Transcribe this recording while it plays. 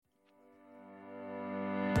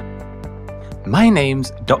My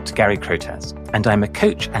name's Dr. Gauri and I'm a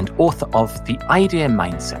coach and author of The Idea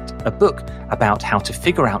Mindset, a book about how to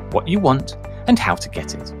figure out what you want and how to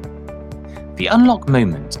get it. The unlock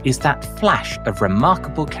moment is that flash of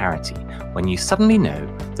remarkable clarity when you suddenly know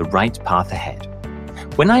the right path ahead.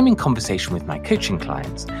 When I'm in conversation with my coaching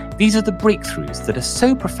clients, these are the breakthroughs that are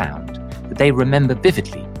so profound that they remember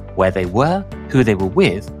vividly where they were, who they were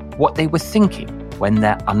with, what they were thinking when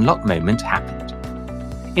their unlock moment happened.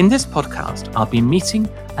 In this podcast, I'll be meeting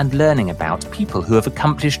and learning about people who have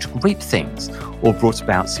accomplished great things or brought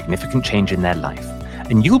about significant change in their life,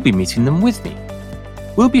 and you'll be meeting them with me.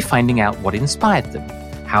 We'll be finding out what inspired them,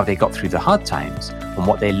 how they got through the hard times, and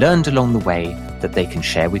what they learned along the way that they can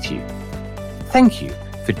share with you. Thank you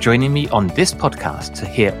for joining me on this podcast to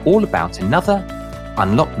hear all about another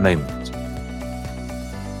unlock moment.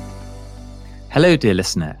 Hello, dear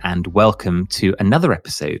listener, and welcome to another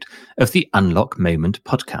episode of the Unlock Moment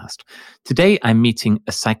podcast. Today, I'm meeting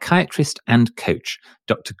a psychiatrist and coach,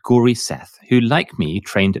 Dr. Gauri Seth, who, like me,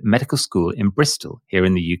 trained at medical school in Bristol here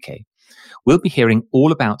in the UK. We'll be hearing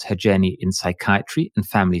all about her journey in psychiatry and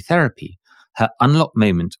family therapy, her unlock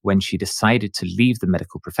moment when she decided to leave the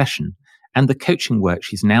medical profession, and the coaching work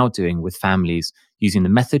she's now doing with families using the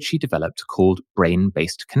method she developed called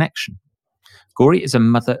brain-based connection. Gauri is a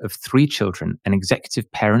mother of 3 children, an executive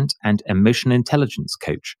parent and emotional intelligence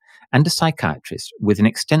coach, and a psychiatrist with an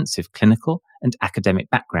extensive clinical and academic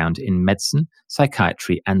background in medicine,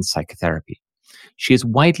 psychiatry, and psychotherapy. She is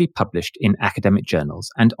widely published in academic journals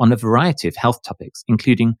and on a variety of health topics,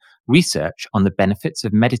 including research on the benefits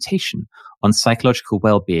of meditation on psychological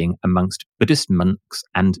well-being amongst Buddhist monks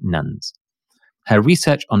and nuns. Her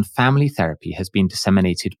research on family therapy has been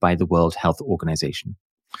disseminated by the World Health Organization.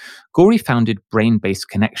 Gauri founded Brain-Based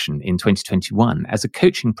Connection in 2021 as a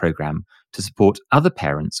coaching program to support other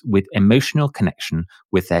parents with emotional connection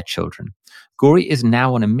with their children. Gauri is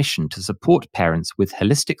now on a mission to support parents with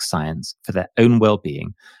holistic science for their own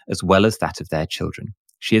well-being, as well as that of their children.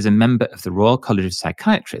 She is a member of the Royal College of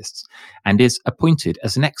Psychiatrists and is appointed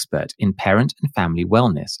as an expert in parent and family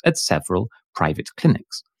wellness at several private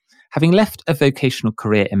clinics. Having left a vocational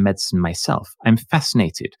career in medicine myself, I'm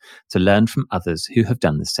fascinated to learn from others who have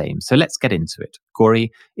done the same. So let's get into it. Gauri,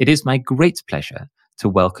 it is my great pleasure to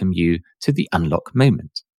welcome you to the Unlock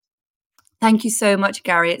Moment. Thank you so much,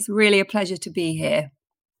 Gary. It's really a pleasure to be here.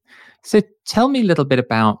 So tell me a little bit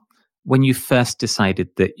about when you first decided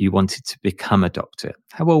that you wanted to become a doctor.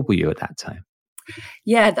 How old were you at that time?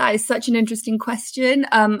 Yeah, that is such an interesting question.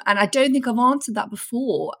 And I don't think I've answered that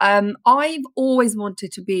before. I've always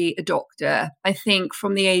wanted to be a doctor, I think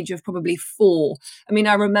from the age of probably 4. I mean,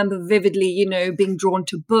 I remember vividly, being drawn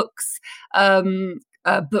to books,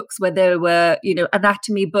 books where there were,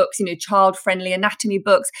 anatomy books, child-friendly anatomy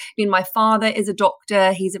books. My father is a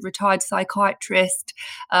doctor. He's a retired psychiatrist.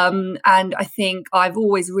 And I think I've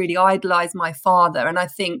always really idolized my father. And I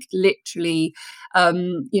think literally,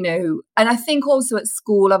 and I think also at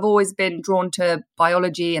school, I've always been drawn to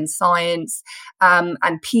biology and science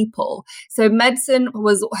and people. So medicine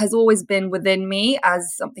has always been within me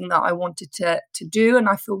as something that I wanted to do. And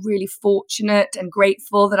I feel really fortunate and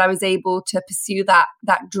grateful that I was able to pursue that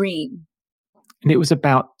dream. And it was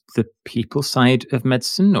about the people side of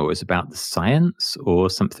medicine, or it was about the science or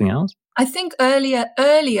something else? I think earlier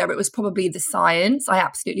it was probably the science. I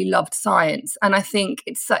absolutely loved science. And I think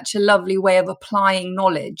it's such a lovely way of applying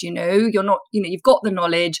knowledge. You're not, you've got the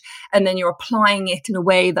knowledge and then you're applying it in a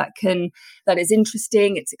way that is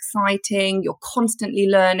interesting. It's exciting. You're constantly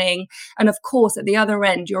learning. And of course, at the other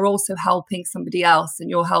end, you're also helping somebody else and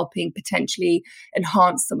you're helping potentially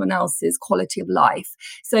enhance someone else's quality of life.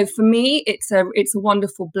 So for me, it's a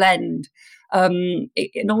wonderful blend. And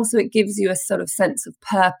also it gives you a sort of sense of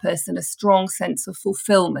purpose and a strong sense of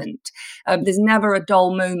fulfillment. There's never a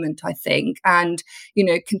dull moment, I think. And,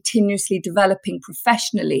 continuously developing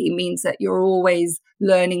professionally means that you're always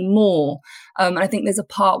learning more. And I think there's a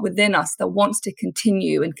part within us that wants to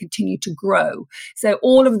continue to grow. So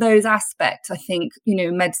all of those aspects, I think,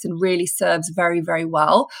 medicine really serves very, very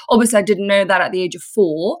well. Obviously, I didn't know that at the age of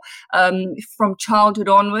 4. From childhood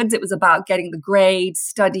onwards, it was about getting the grades,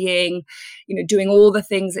 studying, doing all the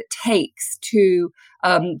things it takes to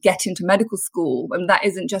get into medical school. And that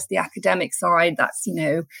isn't just the academic side. That's,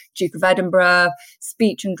 Duke of Edinburgh,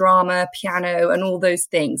 speech and drama, piano, and all those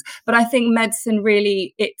things. But I think medicine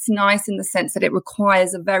really, it's nice in the sense that it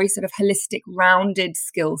requires a very sort of holistic, rounded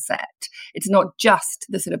skill set. It's not just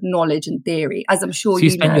the sort of knowledge and theory, as I'm sure so you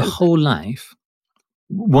spent your whole life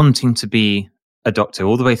wanting to be a doctor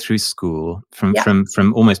all the way through school from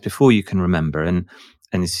almost before you can remember. And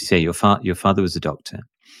as you say, your father was a doctor.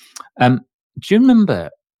 Do you remember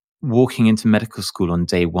walking into medical school on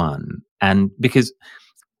day one? And because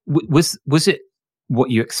was it what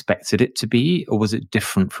you expected it to be, or was it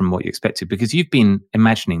different from what you expected? Because you've been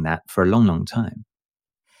imagining that for a long, long time.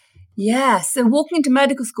 Yeah. So walking into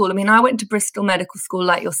medical school, I mean, I went to Bristol Medical School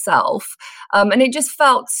like yourself, and it just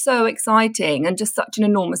felt so exciting and just such an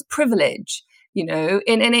enormous privilege, and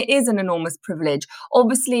it is an enormous privilege.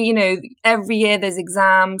 Obviously, every year there's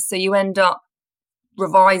exams, so you end up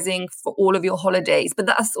revising for all of your holidays, but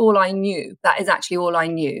that's all I knew. That is actually all I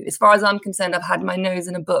knew. As far as I'm concerned, I've had my nose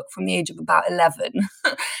in a book from the age of about 11.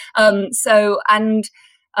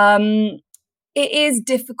 It is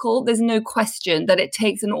difficult. There's no question that it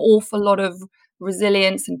takes an awful lot of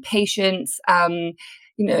resilience and patience.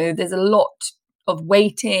 There's a lot of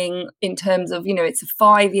waiting in terms of, it's a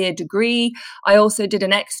 5-year degree. I also did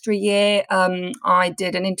an extra year. I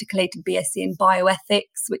did an intercalated BSc in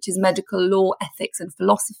bioethics, which is medical law, ethics and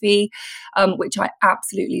philosophy, which I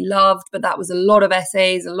absolutely loved. But that was a lot of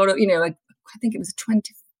essays, a lot of, I think it was a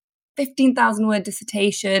 15,000 word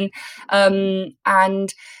dissertation.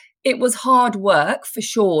 And it was hard work for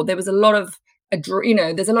sure. There was a lot of,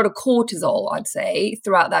 there's a lot of cortisol, I'd say,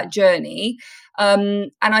 throughout that journey.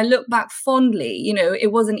 And I look back fondly,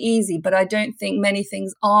 it wasn't easy, but I don't think many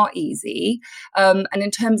things are easy. And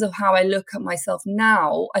in terms of how I look at myself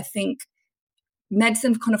now, I think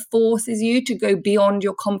medicine kind of forces you to go beyond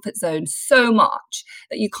your comfort zone so much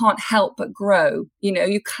that you can't help but grow.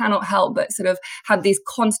 You cannot help but sort of have these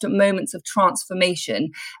constant moments of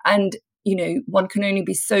transformation. And one can only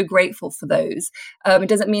be so grateful for those. It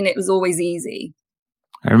doesn't mean it was always easy.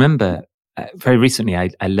 I remember very recently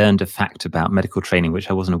I learned a fact about medical training,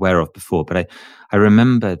 which I wasn't aware of before, but I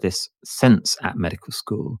remember this sense at medical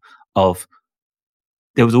school of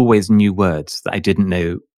there was always new words that I didn't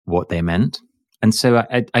know what they meant. And so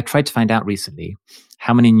I tried to find out recently,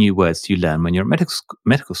 how many new words do you learn when you're at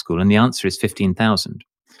medical school? And the answer is 15,000,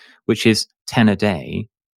 which is 10 a day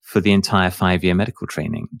for the entire 5-year medical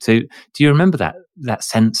training. So do you remember that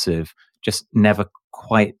sense of just never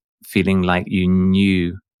quite feeling like you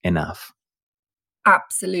knew enough?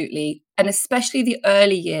 Absolutely. And especially the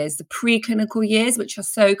early years, the preclinical years, which are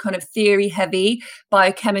so kind of theory heavy,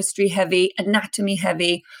 biochemistry heavy, anatomy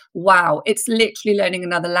heavy. Wow. It's literally learning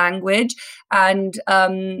another language. And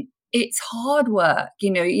it's hard work.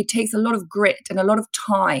 It takes a lot of grit and a lot of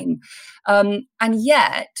time. And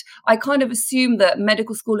yet I kind of assume that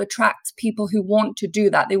medical school attracts people who want to do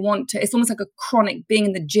that. They want to, it's almost like a chronic being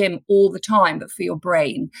in the gym all the time, but for your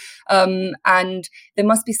brain. And there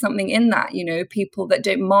must be something in that, people that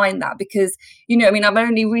don't mind that because, I've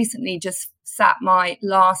only recently just sat my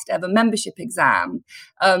last ever membership exam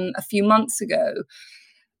a few months ago.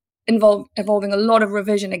 Involving a lot of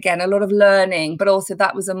revision again, a lot of learning, but also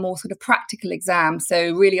that was a more sort of practical exam.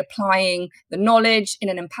 So really applying the knowledge in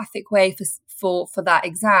an empathic way for that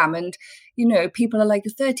exam. And, people are like,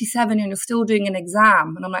 you're 37 and you're still doing an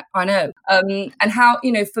exam. And I'm like, I know. And how,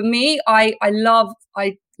 for me, I love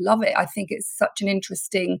it. I think it's such an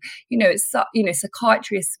interesting,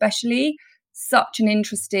 psychiatry especially, such an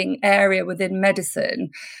interesting area within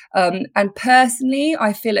medicine. And personally,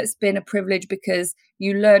 I feel it's been a privilege because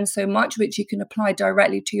you learn so much, which you can apply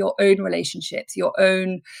directly to your own relationships, your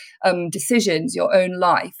own decisions, your own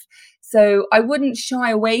life. So I wouldn't shy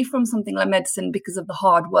away from something like medicine because of the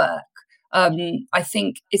hard work. I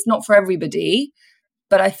think it's not for everybody,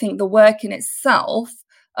 but I think the work in itself,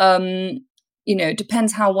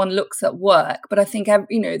 depends how one looks at work. But I think,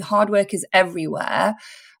 the hard work is everywhere.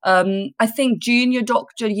 I think junior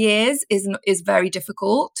doctor years is very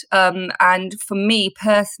difficult. And for me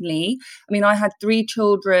personally, I had 3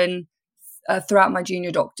 children throughout my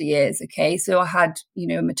junior doctor years. Okay. So I had,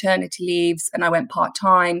 maternity leaves and I went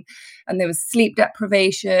part-time and there was sleep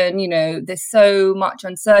deprivation. There's so much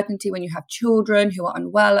uncertainty when you have children who are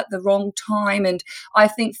unwell at the wrong time. And I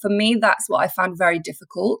think for me, that's what I found very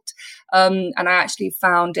difficult. And I actually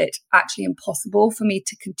found it impossible for me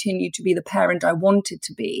to continue to be the parent I wanted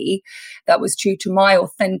to be, that was true to my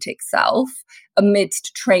authentic self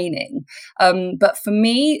amidst training. But for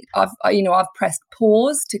me, I've pressed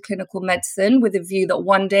pause to clinical medicine with a view that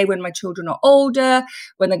one day when my children are older,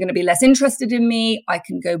 when they're going to be less interested in me, I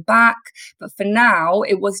can go back. But for now,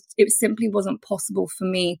 it simply wasn't possible for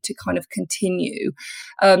me to kind of continue.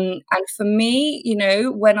 And for me,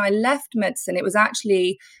 when I left medicine, it was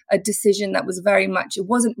actually a decision that was very much, it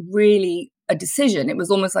wasn't really a decision. It was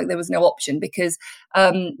almost like there was no option because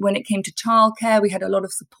when it came to childcare, we had a lot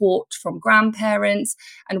of support from grandparents.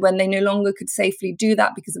 And when they no longer could safely do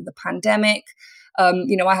that because of the pandemic,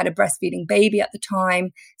 I had a breastfeeding baby at the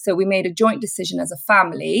time. So we made a joint decision as a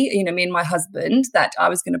family, me and my husband, that I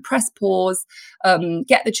was going to press pause,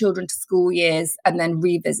 get the children to school years, and then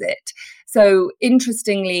revisit. So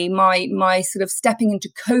interestingly, my sort of stepping into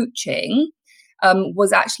coaching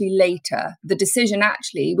was actually later. The decision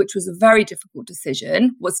actually, which was a very difficult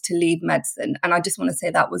decision, was to leave medicine. And I just want to say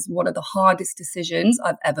that was one of the hardest decisions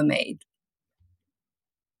I've ever made.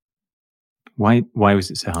 Why was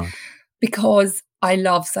it so hard? Because I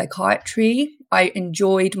love psychiatry. I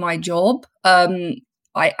enjoyed my job. I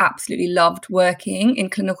absolutely loved working in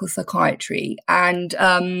clinical psychiatry.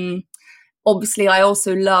 And obviously, I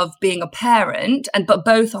also love being a parent, but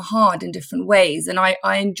both are hard in different ways. And I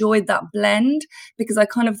enjoyed that blend because I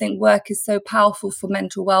kind of think work is so powerful for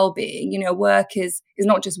mental well-being. Work is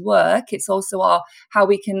not just work; it's also how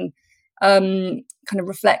we can kind of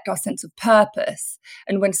reflect our sense of purpose.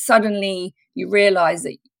 And when suddenly you realize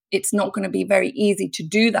that it's not going to be very easy to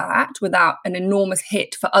do that without an enormous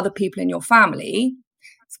hit for other people in your family,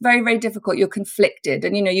 it's very, very difficult. You're conflicted.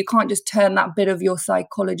 And, you can't just turn that bit of your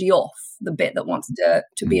psychology off, the bit that wants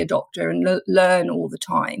to be a doctor and learn all the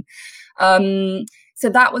time. So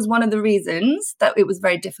that was one of the reasons that it was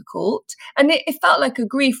very difficult. And it felt like a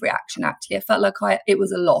grief reaction, actually. It felt like it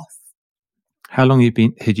was a loss. How long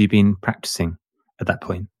had you been practicing at that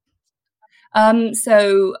point?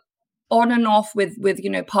 So on and off with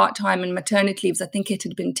part-time and maternity leaves, I think it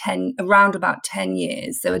had been around about 10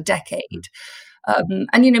 years, so a decade. And,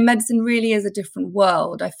 medicine really is a different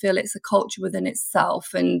world. I feel it's a culture within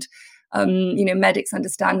itself. And, medics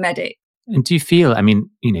understand medics. And do you feel,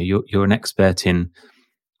 you're an expert in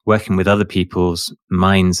working with other people's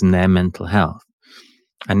minds and their mental health.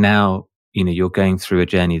 And now, you're going through a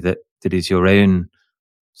journey that is your own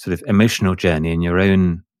sort of emotional journey and your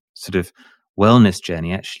own sort of wellness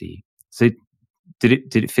journey, actually. So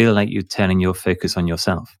did it feel like you're turning your focus on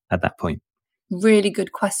yourself at that point? Really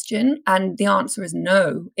good question. And the answer is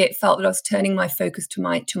no. It felt that I was turning my focus to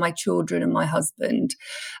my children and my husband.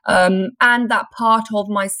 And that part of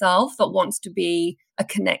myself that wants to be a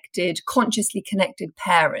consciously connected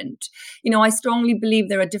parent. I strongly believe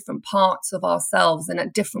there are different parts of ourselves, and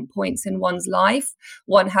at different points in one's life,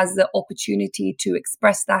 one has the opportunity to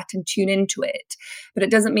express that and tune into it. But it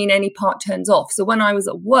doesn't mean any part turns off. So when I was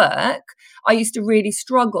at work, I used to really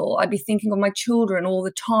struggle. I'd be thinking of my children all the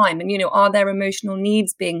time and, are their emotional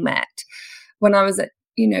needs being met? When I was at,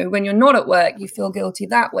 when you're not at work, you feel guilty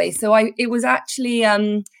that way. So it was actually,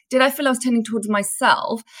 did I feel I was turning towards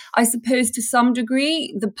myself? I suppose to some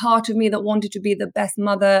degree, the part of me that wanted to be the best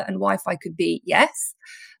mother and wife I could be, yes.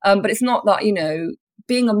 But it's not that,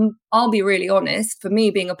 I'll be really honest, for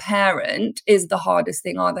me, being a parent is the hardest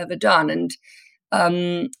thing I've ever done.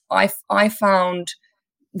 And I found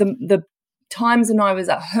the times when I was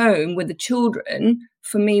at home with the children,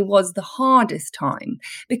 for me, was the hardest time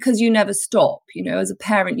because you never stop. As a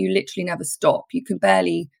parent, you literally never stop. You can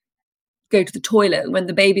barely go to the toilet. When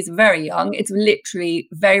the baby's very young, it's literally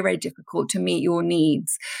very, very difficult to meet your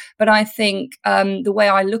needs. But I think the way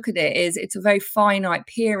I look at it is it's a very finite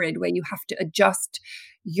period where you have to adjust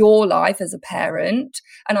your life as a parent.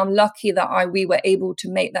 And I'm lucky that we were able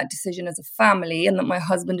to make that decision as a family, and that my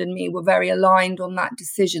husband and me were very aligned on that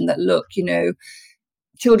decision that, look,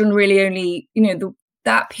 children really only,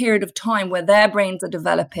 that period of time where their brains are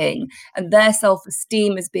developing and their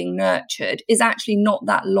self-esteem is being nurtured is actually not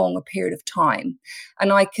that long a period of time.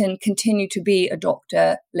 And I can continue to be a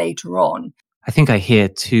doctor later on. I think I hear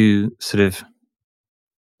two sort of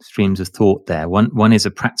streams of thought there. One is a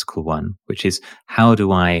practical one, which is how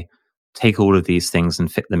do I take all of these things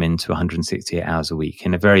and fit them into 168 hours a week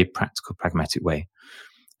in a very practical, pragmatic way.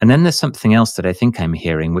 And then there's something else that I think I'm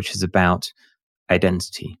hearing, which is about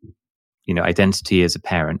identity. Identity as a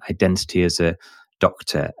parent, identity as a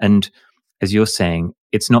doctor. And as you're saying,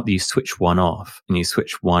 it's not that you switch one off and you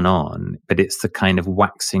switch one on, but it's the kind of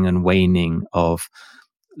waxing and waning of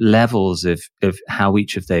levels of how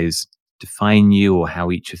each of those define you, or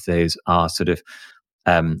how each of those are sort of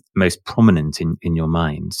most prominent in your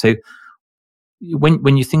mind. So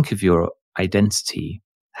when you think of your identity,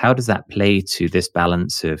 how does that play to this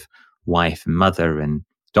balance of wife and mother and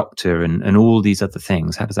doctor and all these other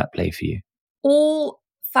things? How does that play for you? All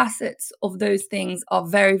facets of those things are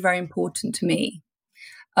very, very important to me.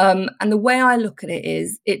 And the way I look at it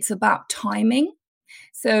is it's about timing.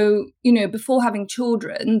 So, before having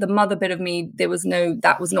children, the mother bit of me, that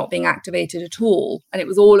was not being activated at all. And it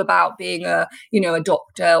was all about being a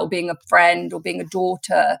doctor, or being a friend, or being a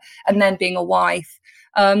daughter, and then being a wife.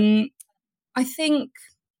 I think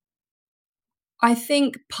I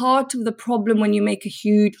think part of the problem when you make a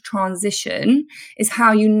huge transition is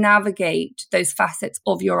how you navigate those facets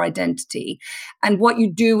of your identity and what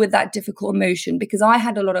you do with that difficult emotion. Because I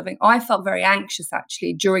felt very anxious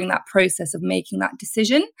actually during that process of making that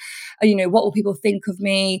decision. What will people think of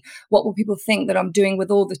me? What will people think that I'm doing with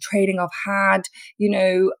all the training I've had?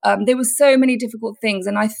 There were so many difficult things.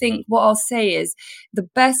 And I think what I'll say is the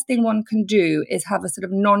best thing one can do is have a sort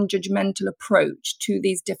of non-judgmental approach to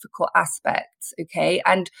these difficult aspects, okay?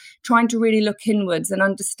 And trying to really look inwards and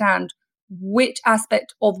understand which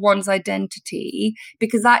aspect of one's identity,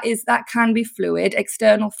 because that can be fluid.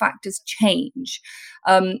 External factors change.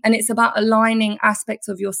 And it's about aligning aspects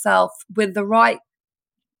of yourself with the right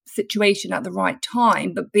situation at the right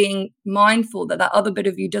time, but being mindful that other bit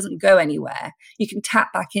of you doesn't go anywhere. You can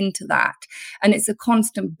tap back into that. And it's a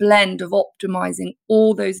constant blend of optimizing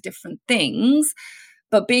all those different things,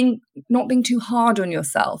 but not being too hard on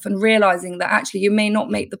yourself and realizing that actually you may not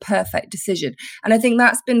make the perfect decision. And I think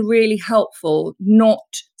that's been really helpful,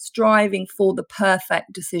 not striving for the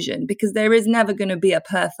perfect decision, because there is never going to be a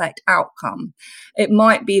perfect outcome. It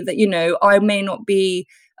might be that, I may not be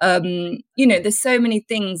there's so many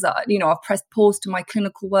things that, I've pressed pause to my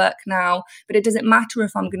clinical work now, but it doesn't matter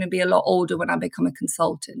if I'm going to be a lot older when I become a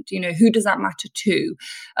consultant. Who does that matter to?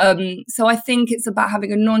 So I think it's about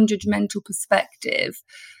having a non-judgmental perspective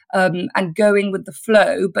and going with the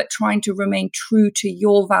flow, but trying to remain true to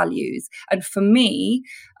your values. And for me,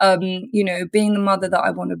 being the mother that I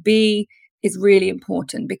want to be is really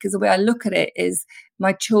important, because the way I look at it is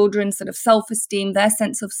my children's sort of self-esteem, their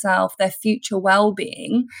sense of self, their future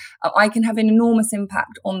well-being. I can have an enormous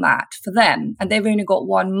impact on that for them. And they've only got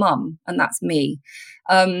one mum, and that's me.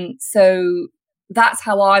 So that's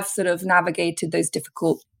how I've sort of navigated those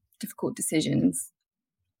difficult decisions.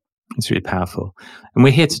 It's really powerful. And we're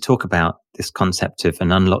here to talk about this concept of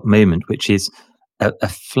an unlock moment, which is a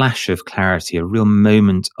flash of clarity, a real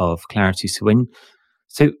moment of clarity.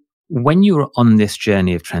 So when you were on this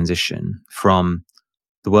journey of transition from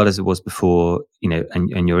the world as it was before,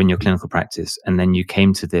 and you're in your clinical practice, and then you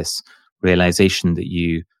came to this realization that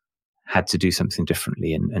you had to do something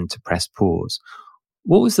differently and to press pause,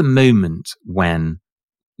 what was the moment when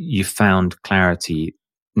you found clarity?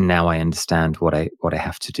 Now I understand what I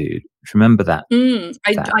have to do. Do you remember that?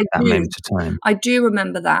 I do. Moment of time. I do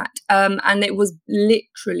remember that. And it was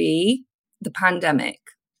literally the pandemic.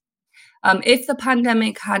 If the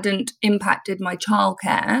pandemic hadn't impacted my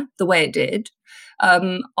childcare the way it did,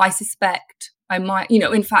 I suspect I might,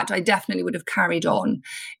 in fact, I definitely would have carried on.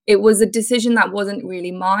 It was a decision that wasn't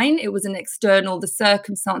really mine. It was an external, the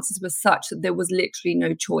circumstances were such that there was literally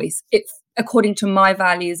no choice. According to my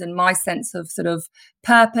values and my sense of sort of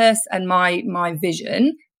purpose and my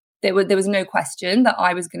vision, there was no question that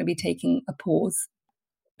I was going to be taking a pause.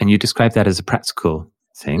 And you described that as a practical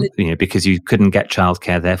thing, because you couldn't get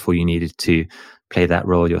childcare, therefore you needed to play that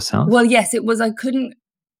role yourself? Well, yes, it was. I couldn't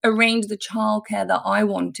arrange the childcare that I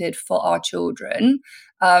wanted for our children.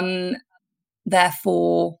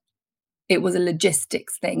 Therefore, it was a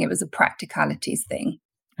logistics thing. It was a practicalities thing.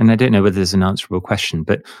 And I don't know whether there's an answerable question,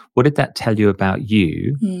 but what did that tell you about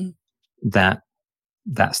you?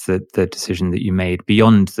 That's the decision that you made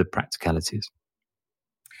beyond the practicalities?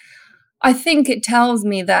 I think it tells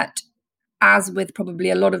me that, as with probably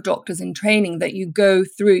a lot of doctors in training, that you've got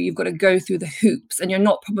to go through the hoops, and you're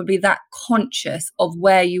not probably that conscious of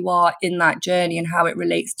where you are in that journey and how it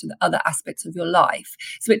relates to the other aspects of your life.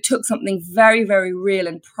 So it took something very, very real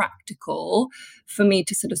and practical for me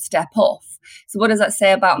to sort of step off. So what does that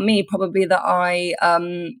say about me? Probably that I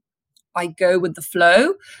go with the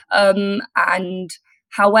flow. And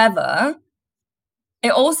however,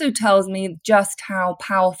 it also tells me just how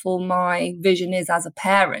powerful my vision is as a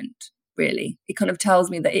parent. Really, it kind of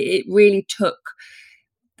tells me that it really took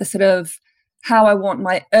the sort of how I want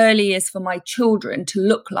my early years for my children to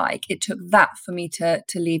look like. It took that for me to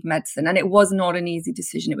leave medicine, and it was not an easy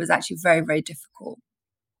decision. It was actually very, very difficult.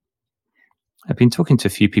 I've been talking to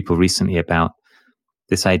a few people recently about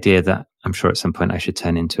this idea that I'm sure at some point I should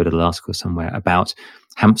turn into a little article somewhere about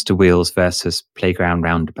hamster wheels versus playground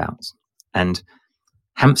roundabouts. And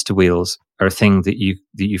hamster wheels are a thing that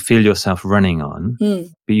you feel yourself running on,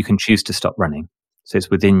 but you can choose to stop running. So it's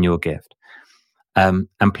within your gift. And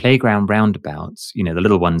playground roundabouts, the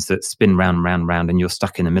little ones that spin round and round and round and you're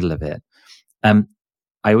stuck in the middle of it. I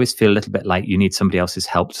always feel a little bit like you need somebody else's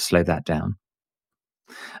help to slow that down.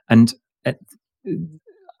 And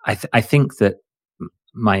I think that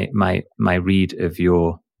my read of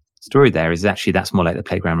your story there is actually that's more like the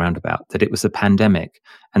playground roundabout, that it was the pandemic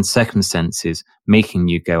and circumstances making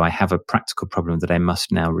you go, I have a practical problem that I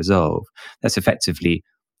must now resolve. That's effectively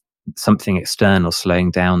something external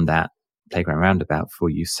slowing down that playground roundabout for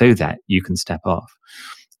you so that you can step off,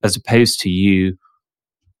 as opposed to you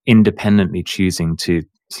independently choosing to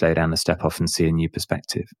slow down and step off and see a new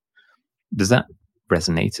perspective. Does that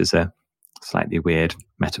resonate as a slightly weird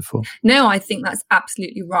metaphor? No, I think that's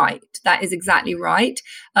absolutely right. That is exactly right.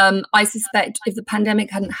 I suspect if the pandemic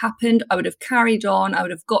hadn't happened, I would have carried on. I would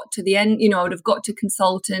have got to the end, I would have got to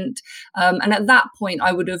consultant. And at that point,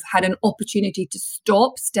 I would have had an opportunity to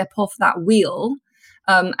step off that wheel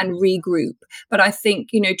and regroup. But I think,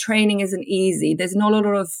 training isn't easy. There's not a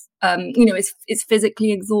lot of, it's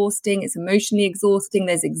physically exhausting. It's emotionally exhausting.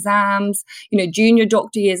 There's exams. Junior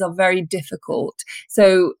doctor years are very difficult.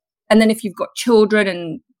 So, and then if you've got children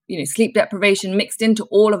and, sleep deprivation mixed into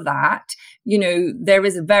all of that, there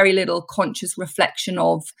is a very little conscious reflection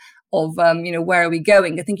of where are we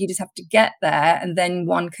going? I think you just have to get there and then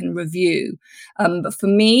one can review. But for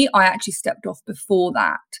me, I actually stepped off before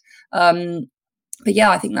that. But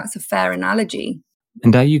yeah, I think that's a fair analogy.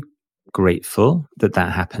 And are you grateful that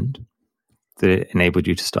happened, that it enabled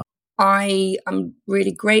you to stop? I am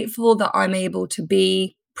really grateful that I'm able to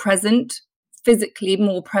be present, physically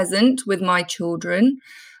more present with my children.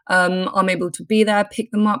 I'm able to be there,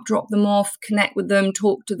 pick them up, drop them off, connect with them,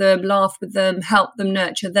 talk to them, laugh with them, help them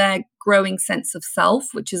nurture their growing sense of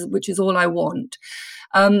self, which is all I want.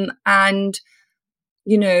 And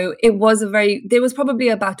there was probably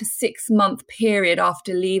about a 6-month period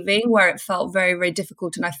after leaving where it felt very, very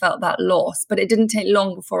difficult and I felt that loss. But it didn't take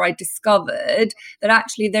long before I discovered that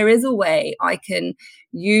actually there is a way I can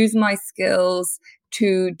use my skills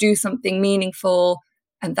to do something meaningful.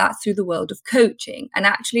 And that's through the world of coaching. And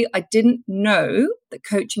actually, I didn't know that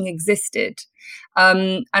coaching existed.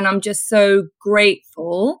 And I'm just so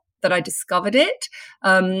grateful that I discovered it.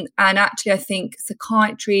 And actually, I think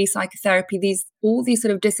psychiatry, psychotherapy, all these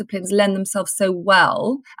sort of disciplines lend themselves so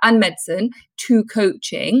well, and medicine, to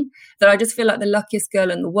coaching, that I just feel like the luckiest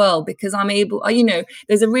girl in the world, because I'm able,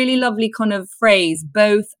 there's a really lovely kind of phrase,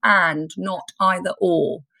 both and, not either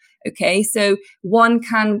or. Okay, so one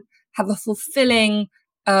can have a fulfilling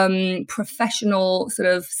professional sort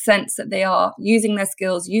of sense that they are using their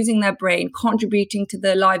skills, using their brain, contributing to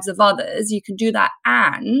the lives of others. You can do that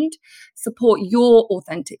and support your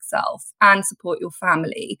authentic self and support your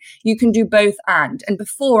family. You can do both and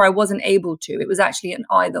before I wasn't able to. It was actually an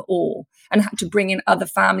either or, and had to bring in other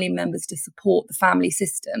family members to support the family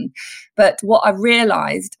system. But what I've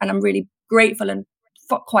realized, and I'm really grateful and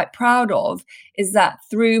quite proud of, is that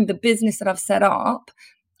through the business that I've set up,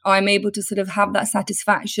 I'm able to sort of have that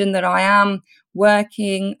satisfaction that I am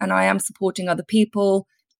working and I am supporting other people,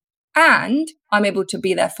 and I'm able to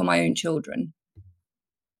be there for my own children.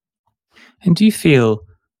 And do you feel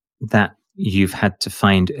that you've had to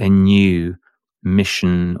find a new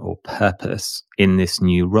mission or purpose in this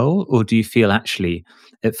new role? Or do you feel actually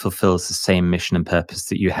it fulfills the same mission and purpose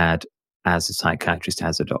that you had as a psychiatrist,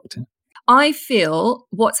 as a doctor? I feel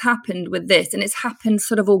what's happened with this, and it's happened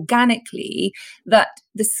sort of organically, that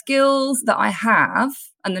the skills that I have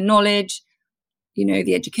and the knowledge,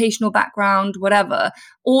 the educational background, whatever,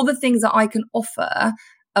 all the things that I can offer,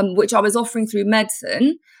 which I was offering through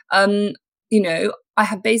medicine, I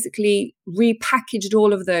have basically repackaged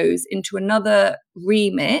all of those into another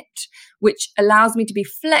remit, which allows me to be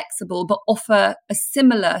flexible but offer a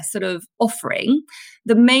similar sort of offering.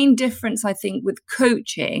 The main difference, I think, with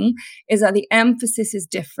coaching is that the emphasis is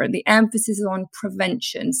different. The emphasis is on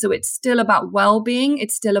prevention. So it's still about well-being,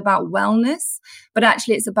 it's still about wellness, but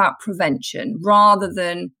actually it's about prevention rather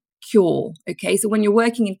than cure. Okay, so when you're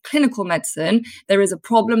working in clinical medicine, there is a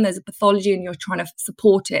problem, there's a pathology, and you're trying to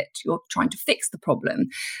support it, you're trying to fix the problem.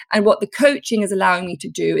 And what the coaching is allowing me to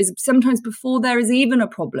do is sometimes before there is even a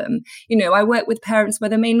problem, I work with parents where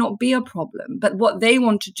there may not be a problem, but what they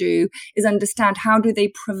want to do is understand how do they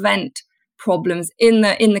prevent problems in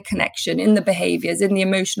the connection, in the behaviors, in the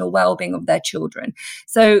emotional well-being of their children.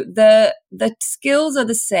 So the skills are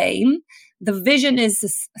the same. The vision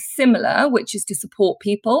is similar, which is to support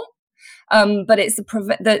people, but it's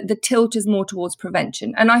the tilt is more towards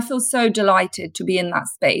prevention. And I feel so delighted to be in that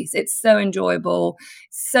space. It's so enjoyable,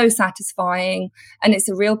 so satisfying, and it's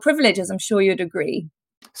a real privilege, as I'm sure you'd agree.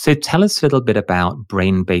 So tell us a little bit about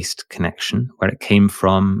brain-based connection, where it came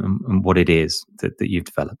from and what it is that you've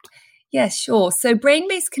developed. Yes, sure. So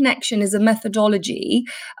brain-based connection is a methodology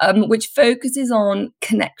which focuses on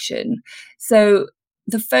connection. So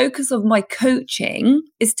the focus of my coaching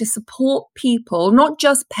is to support people, not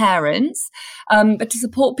just parents, but to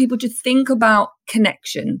support people to think about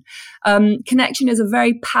connection. Connection is a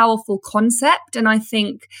very powerful concept. And I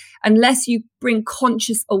think unless you bring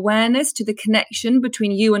conscious awareness to the connection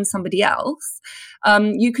between you and somebody else,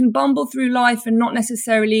 you can bumble through life and not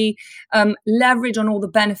necessarily leverage on all the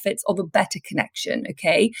benefits of a better connection.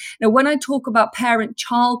 Okay. Now, when I talk about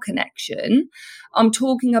parent-child connection, I'm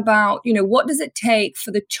talking about, what does it take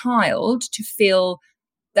for the child to feel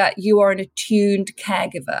that you are an attuned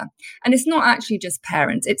caregiver? And it's not actually just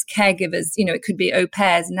parents, it's caregivers. It could be au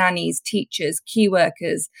pairs, nannies, teachers, key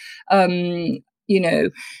workers,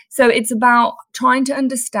 So it's about trying to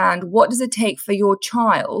understand, what does it take for your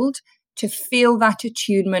child to feel that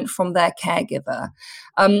attunement from their caregiver.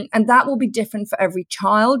 And that will be different for every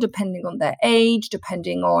child, depending on their age,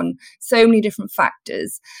 depending on so many different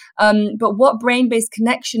factors. But what brain-based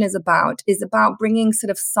connection is about bringing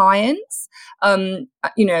sort of science,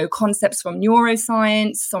 concepts from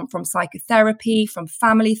neuroscience, from psychotherapy, from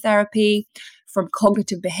family therapy, from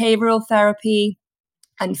cognitive behavioral therapy,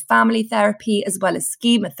 and family therapy, as well as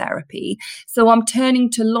schema therapy. So I'm turning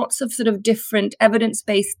to lots of sort of different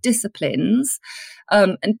evidence-based disciplines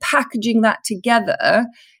and packaging that together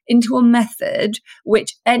into a method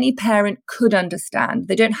which any parent could understand.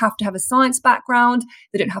 They don't have to have a science background.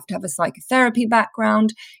 They don't have to have a psychotherapy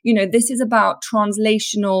background. This is about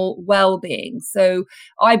translational well-being. So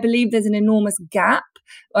I believe there's an enormous gap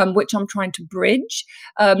which I'm trying to bridge.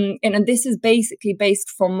 And this is basically based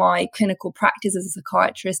from my clinical practice as a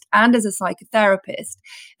psychiatrist and as a psychotherapist,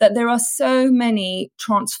 that there are so many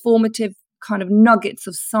transformative kind of nuggets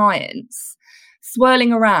of science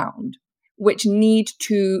swirling around, which need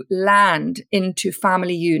to land into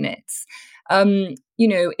family units.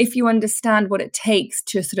 If you understand what it takes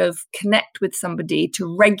to sort of connect with somebody,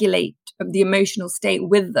 to regulate the emotional state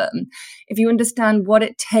with them, if you understand what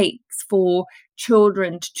it takes for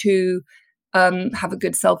children to have a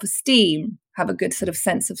good self-esteem, have a good sort of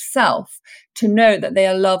sense of self, to know that they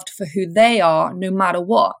are loved for who they are, no matter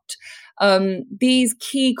what. These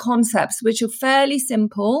key concepts, which are fairly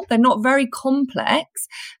simple, they're not very complex,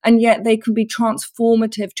 and yet they can be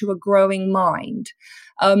transformative to a growing mind.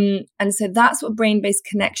 And so that's what brain-based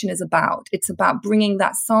connection is about. It's about bringing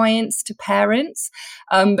that science to parents,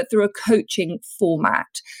 but through a coaching format.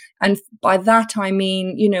 And by that, I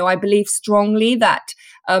mean, I believe strongly that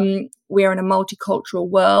we're in a multicultural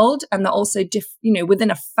world, and that also,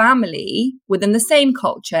 within a family, within the same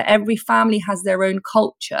culture, every family has their own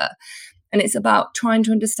culture. And it's about trying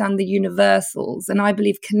to understand the universals. And I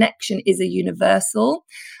believe connection is a universal.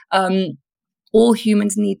 All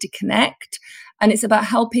humans need to connect. And it's about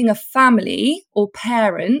helping a family or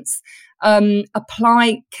parents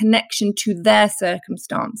apply connection to their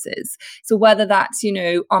circumstances. So whether that's,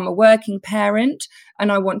 I'm a working parent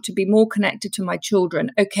and I want to be more connected to my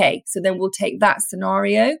children. Okay, so then we'll take that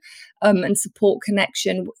scenario and support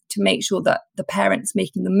connection to make sure that the parent's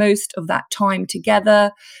making the most of that time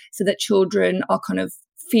together so that children are kind of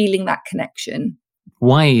feeling that connection.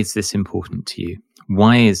 Why is this important to you?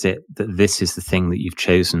 Why is it that this is the thing that you've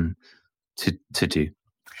chosen to do?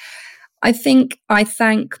 I think I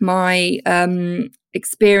thank my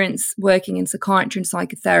experience working in psychiatry and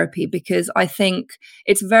psychotherapy, because I think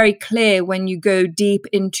it's very clear when you go deep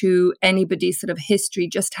into anybody's sort of history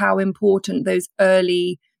just how important those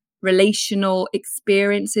early relational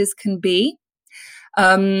experiences can be.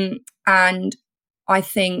 And I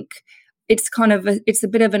think it's kind of it's a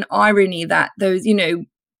bit of an irony that those,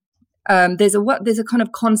 there's a kind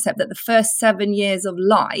of concept that the first 7 years of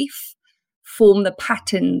life form the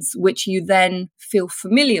patterns which you then feel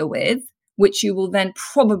familiar with, which you will then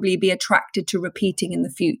probably be attracted to repeating in the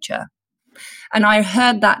future. And I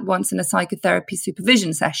heard that once in a psychotherapy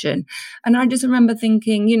supervision session. And I just remember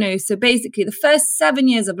thinking, so basically the first 7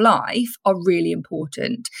 years of life are really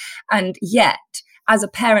important. And yet, as a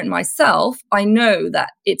parent myself, I know that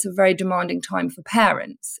it's a very demanding time for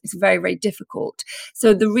parents. It's very, very difficult.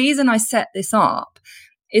 So the reason I set this up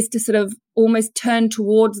is to sort of almost turn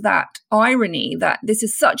towards that irony that this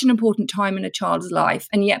is such an important time in a child's life,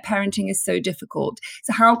 and yet parenting is so difficult.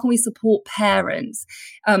 So how can we support parents?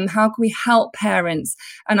 How can we help parents?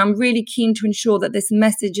 And I'm really keen to ensure that this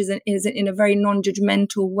message is in a very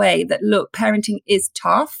non-judgmental way, that, look, parenting is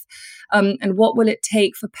tough. And what will it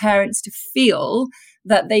take for parents to feel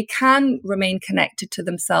that they can remain connected to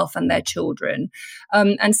themselves and their children?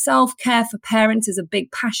 And self-care for parents is a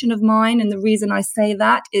big passion of mine. And the reason I say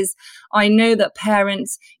that is I know that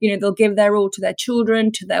parents, they'll give their all to their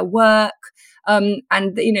children, to their work. And,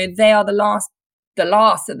 they are the last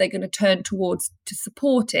that they're going to turn towards to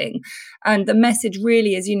supporting. And the message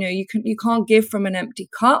really is, you can't give from an empty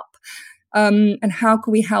cup. And how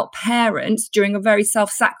can we help parents during a very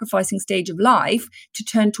self-sacrificing stage of life to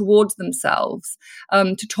turn towards themselves,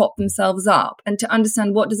 to top themselves up, and to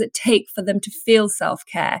understand what does it take for them to feel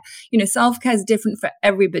self-care. Self-care is different for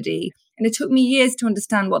everybody. And it took me years to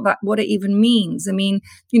understand what it even means. I mean,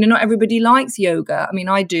 not everybody likes yoga. I mean,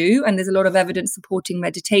 I do. And there's a lot of evidence supporting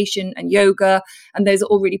meditation and yoga, and those are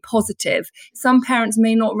all really positive. Some parents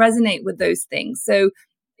may not resonate with those things. So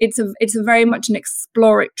it's a very much an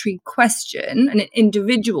exploratory question, an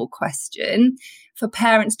individual question for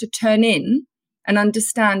parents to turn in and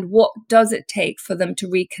understand what does it take for them to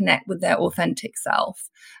reconnect with their authentic self,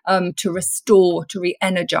 to restore, to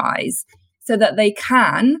re-energize, so that they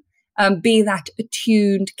can be that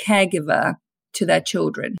attuned caregiver to their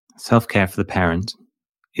children. Self-care for the parent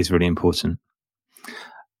is really important.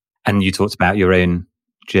 And you talked about your own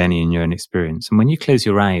journey and your own experience. And when you close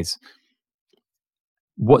your eyes,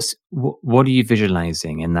 what are you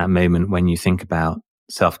visualizing in that moment when you think about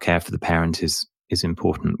self-care for the parent is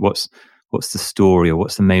important? What's the story, or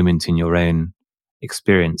what's the moment in your own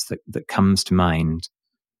experience that comes to mind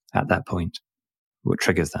at that point? What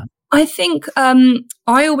triggers that? I think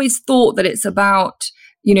I always thought that it's about,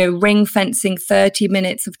 ring fencing 30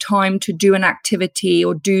 minutes of time to do an activity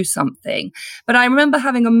or do something. But I remember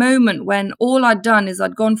having a moment when all I'd done is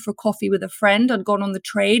I'd gone for a coffee with a friend, I'd gone on the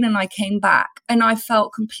train, and I came back and I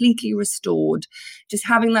felt completely restored. Just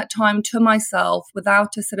having that time to myself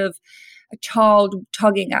without a sort of a child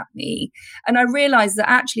tugging at me. And I realized that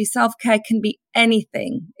actually self-care can be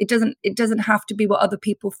anything. It doesn't have to be what other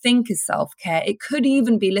people think is self-care. It could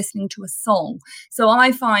even be listening to a song. So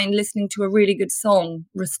I find listening to a really good song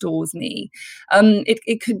restores me.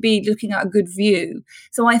 It could be looking at a good view.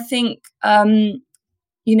 So I think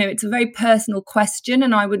it's a very personal question,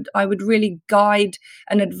 and I would really guide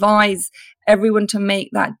and advise everyone to make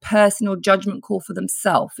that personal judgment call for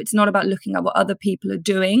themselves. It's not about looking at what other people are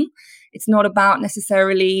doing. It's not about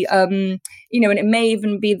necessarily, and it may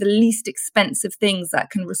even be the least expensive things that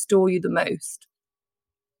can restore you the most.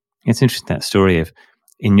 It's interesting, that story of,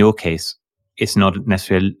 in your case, it's not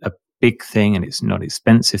necessarily a big thing, and it's not an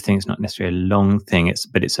expensive thing. It's not necessarily a long thing.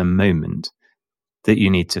 But it's a moment that you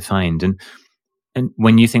need to find. And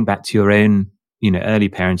when you think back to your own, early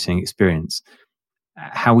parenting experience,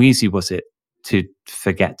 how easy was it to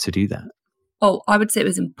forget to do that? Oh, I would say it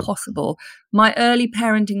was impossible. My early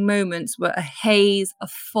parenting moments were a haze, a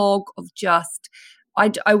fog of just,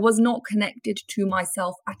 I was not connected to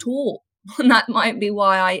myself at all. And that might be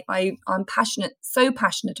why I'm so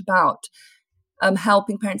passionate about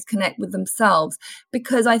helping parents connect with themselves,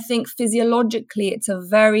 because I think physiologically it's a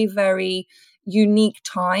very, very unique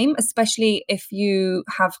time, especially if you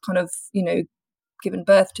have kind of, given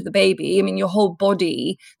birth to the baby. I mean, your whole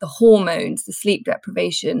body, the hormones, the sleep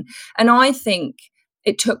deprivation. And I think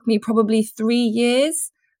it took me probably 3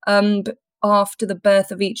 years after the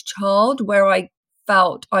birth of each child where I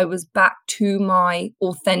felt I was back to my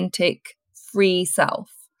authentic, free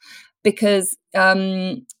self. Because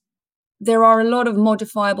there are a lot of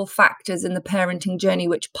modifiable factors in the parenting journey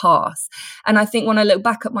which pass. And I think when I look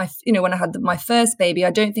back at when I had my first baby,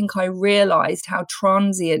 I don't think I realized how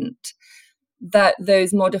transient that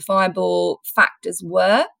those modifiable factors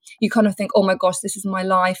were. You kind of think, oh my gosh, this is my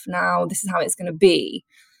life now, this is how it's going to be.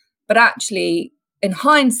 But actually, in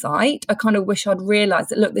hindsight, I kind of wish I'd realized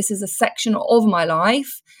that, look, this is a section of my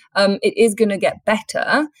life. It is going to get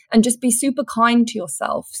better, and just be super kind to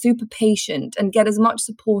yourself, super patient, and get as much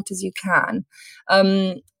support as you can.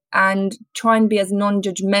 And try and be as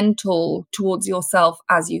non-judgmental towards yourself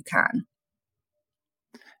as you can.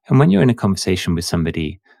 And when you're in a conversation with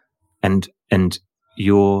somebody and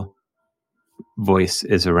your voice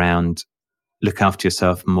is around look after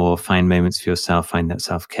yourself more, find moments for yourself, find that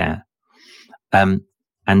self-care, and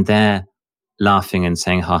they're laughing and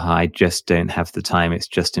saying, haha, I just don't have the time, it's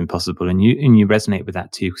just impossible, and you resonate with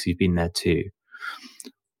that too because you've been there too.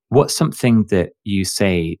 What's something that you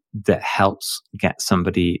say that helps get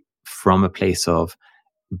somebody from a place of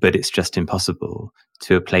but it's just impossible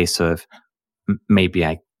to a place of maybe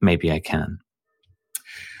I can?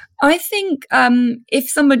 I think if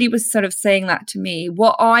somebody was sort of saying that to me,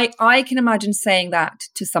 what I can imagine saying that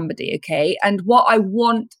to somebody, okay? And what I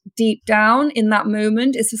want deep down in that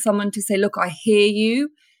moment is for someone to say, look, I hear you.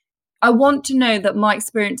 I want to know that my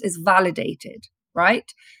experience is validated,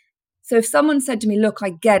 right? So if someone said to me, look,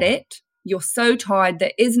 I get it. You're so tired.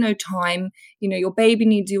 There is no time. Your baby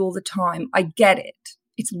needs you all the time. I get it.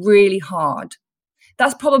 It's really hard.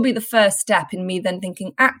 That's probably the first step in me then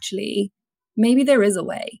thinking, actually, maybe there is a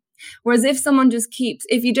way. Whereas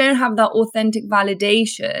if you don't have that authentic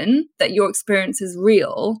validation that your experience is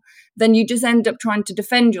real, then you just end up trying to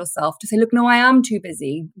defend yourself to say, look, no, I am too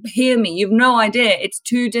busy. Hear me. You've no idea. It's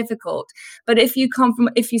too difficult. But if you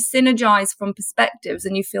synergize from perspectives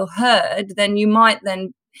and you feel heard, then you might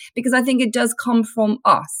because I think it does come from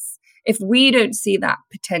us. If we don't see that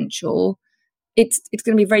potential, it's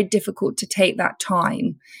going to be very difficult to take that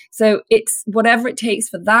time. So it's whatever it takes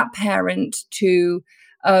for that parent to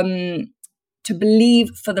believe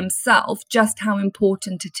for themselves just how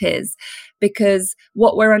important it is. Because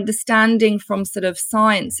what we're understanding from sort of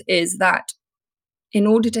science is that in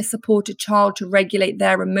order to support a child to regulate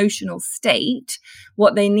their emotional state,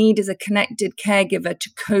 what they need is a connected caregiver to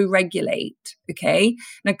co-regulate. Okay.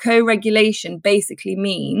 Now, co-regulation basically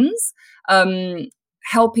means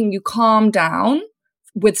helping you calm down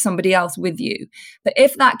with somebody else with you. But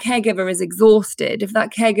if that caregiver is exhausted, if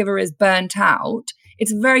that caregiver is burnt out,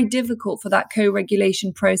 it's very difficult for that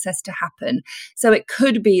co-regulation process to happen. So it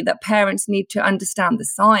could be that parents need to understand the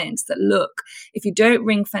science that, look, if you don't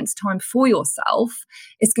ring fence time for yourself,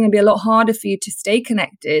 it's going to be a lot harder for you to stay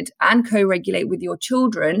connected and co-regulate with your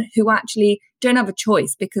children who actually don't have a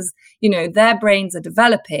choice because, their brains are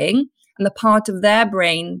developing and the part of their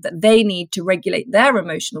brain that they need to regulate their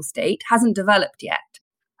emotional state hasn't developed yet.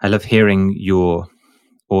 I love hearing your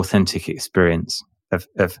authentic experience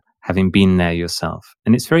of having been there yourself.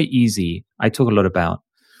 And it's very easy. I talk a lot about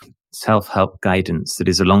self-help guidance that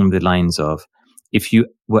is along the lines of, if you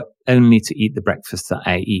were only to eat the breakfast that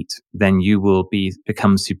I eat, then you will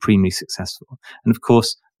become supremely successful. And of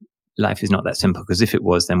course, life is not that simple, because if it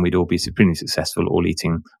was, then we'd all be supremely successful, all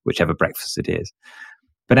eating whichever breakfast it is.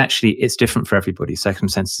 But actually, it's different for everybody.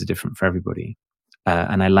 Circumstances are different for everybody.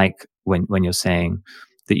 And I like when you're saying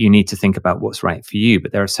that you need to think about what's right for you,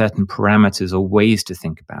 but there are certain parameters or ways to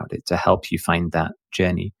think about it to help you find that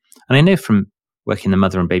journey. And I know from working in the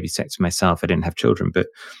mother and baby sector myself, I didn't have children, but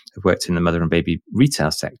I've worked in the mother and baby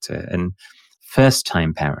retail sector, and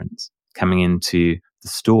first-time parents coming into the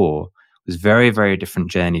store was very, very different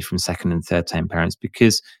journey from second and third-time parents,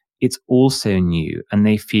 because it's also new and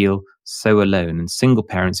they feel so alone. And single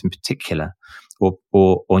parents in particular,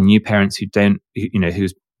 or new parents who don't,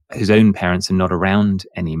 whose own parents are not around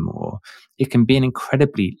anymore, it can be an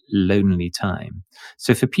incredibly lonely time.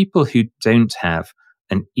 So for people who don't have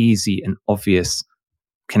an easy and obvious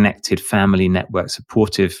connected family network,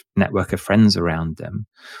 supportive network of friends around them,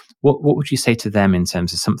 what would you say to them in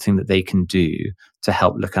terms of something that they can do to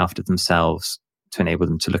help look after themselves, to enable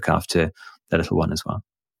them to look after their little one as well?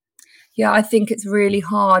 Yeah, I think it's really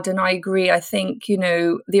hard. And I agree. I think,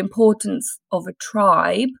 the importance of a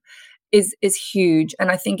tribe is huge.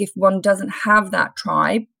 And I think if one doesn't have that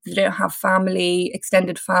tribe, they don't have family,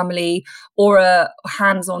 extended family, or a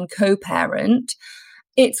hands-on co-parent,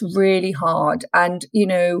 it's really hard. And,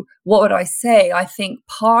 what would I say? I think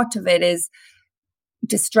part of it is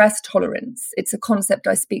distress tolerance. It's a concept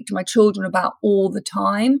I speak to my children about all the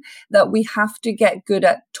time, that we have to get good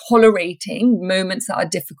at tolerating moments that are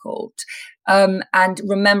difficult, and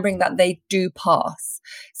remembering that they do pass.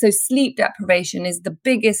 So sleep deprivation is the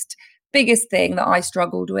biggest thing that I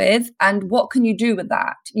struggled with. And what can you do with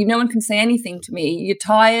that? No one can say anything to me. You're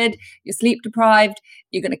tired, you're sleep deprived,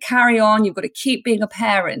 you're going to carry on, you've got to keep being a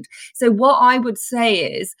parent. So what I would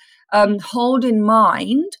say is, hold in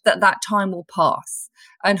mind that time will pass,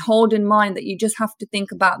 and hold in mind that you just have to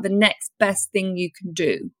think about the next best thing you can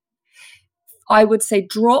do. I would say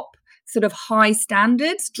drop sort of high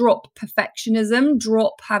standards, drop perfectionism,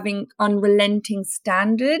 drop having unrelenting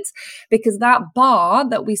standards, because that bar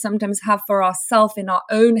that we sometimes have for ourselves in our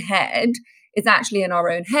own head is actually in our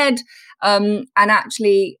own head. And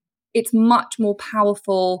actually, it's much more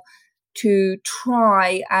powerful to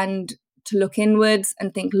try and to look inwards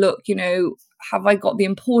and think, look, have I got the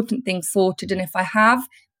important things sorted? And if I have,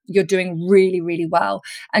 you're doing really, really well.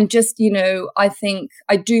 And just, I think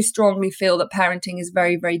I do strongly feel that parenting is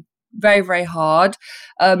very, very, very, very hard.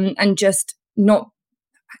 And just not,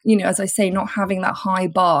 as I say, not having that high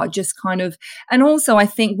bar, just kind of, and also I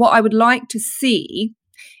think what I would like to see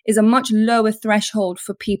is a much lower threshold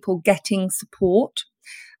for people getting support.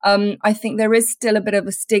 I think there is still a bit of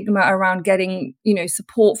a stigma around getting,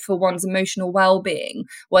 support for one's emotional well-being,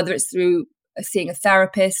 whether it's through seeing a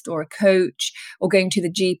therapist or a coach or going to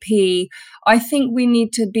the GP. I think we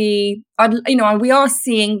need to be, we are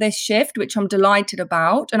seeing this shift, which I'm delighted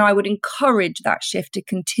about, and I would encourage that shift to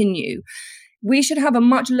continue. we should have a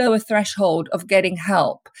much lower threshold of getting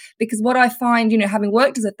help. Because what I find, having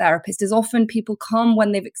worked as a therapist, is often people come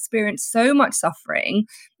when they've experienced so much suffering,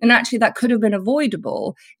 and actually that could have been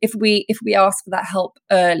avoidable if we ask for that help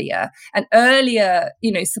earlier. And earlier,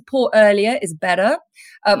 support earlier is better.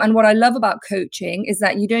 And what I love about coaching is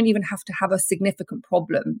that you don't even have to have a significant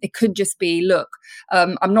problem. It could just be, look,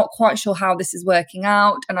 I'm not quite sure how this is working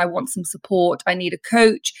out, and I want some support. I need a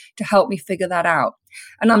coach to help me figure that out.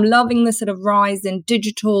 And I'm loving the sort of rise in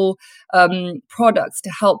digital products to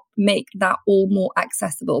help make that all more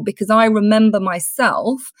accessible. Because I remember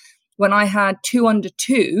myself when I had 2 under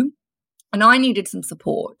 2 and I needed some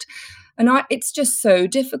support. And it's just so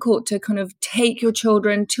difficult to kind of take your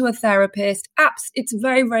children to a therapist. It's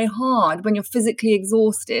very, very hard when you're physically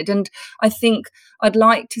exhausted. And I think I'd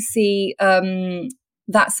like to see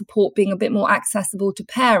that support being a bit more accessible to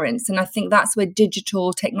parents. And I think that's where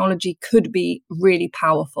digital technology could be really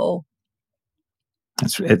powerful.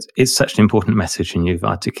 It's such an important message, and you've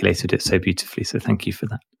articulated it so beautifully. So thank you for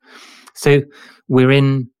that. So we're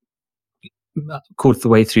in quarter of the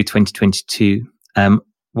way through 2022.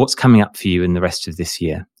 What's coming up for you in the rest of this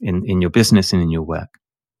year in your business and in your work?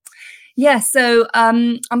 Yeah, so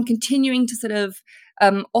I'm continuing to sort of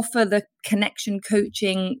offer the connection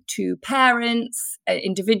coaching to parents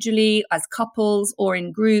individually, as couples, or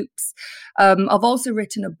in groups. I've also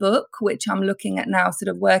written a book, which I'm looking at now, sort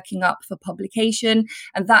of working up for publication.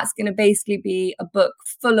 And that's going to basically be a book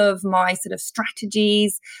full of my sort of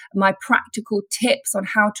strategies, my practical tips on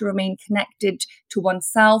how to remain connected to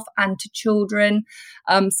oneself and to children.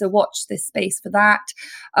 So watch this space for that.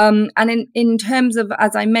 And in terms of,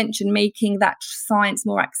 as I mentioned, making that science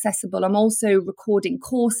more accessible, I'm also recording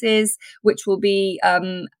courses which will be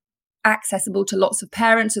accessible to lots of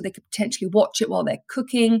parents, so they could potentially watch it while they're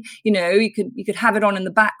cooking. You could have it on in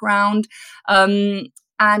the background. And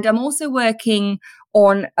I'm also working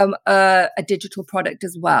on a digital product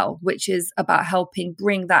as well, which is about helping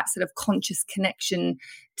bring that sort of conscious connection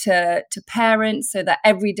to parents, so that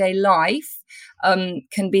everyday life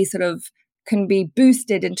can be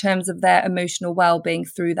boosted in terms of their emotional well-being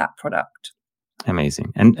through that product.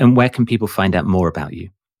 Amazing. And where can people find out more about you?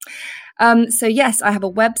 So yes, I have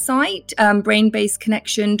a website,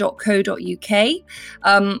 brainbasedconnection.co.uk.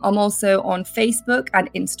 I'm also on Facebook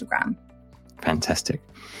and Instagram. Fantastic.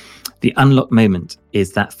 The unlock moment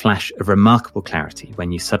is that flash of remarkable clarity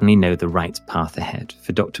when you suddenly know the right path ahead.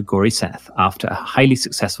 For Dr. Gauri Seth, after a highly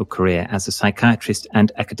successful career as a psychiatrist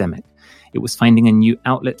and academic, it was finding a new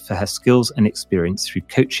outlet for her skills and experience through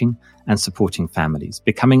coaching and supporting families.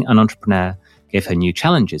 Becoming an entrepreneur gave her new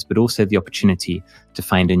challenges, but also the opportunity to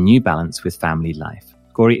find a new balance with family life.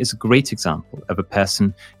 Gauri is a great example of a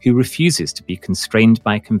person who refuses to be constrained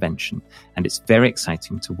by convention, and it's very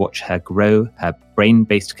exciting to watch her grow her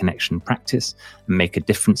brain-based connection practice and make a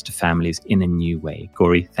difference to families in a new way.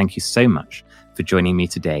 Gauri, thank you so much for joining me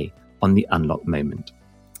today on The Unlock Moment.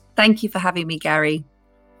 Thank you for having me, Gary.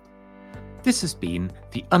 This has been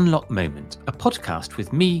The Unlock Moment, a podcast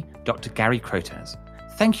with me, Dr. Gary Krotas.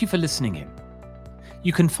 Thank you for listening in.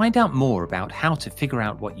 You can find out more about how to figure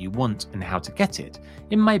out what you want and how to get it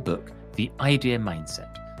in my book, The Idea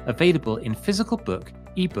Mindset, available in physical book,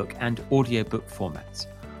 ebook, and audiobook formats.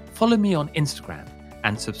 Follow me on Instagram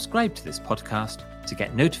and subscribe to this podcast to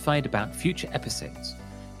get notified about future episodes.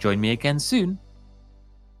 Join me again soon.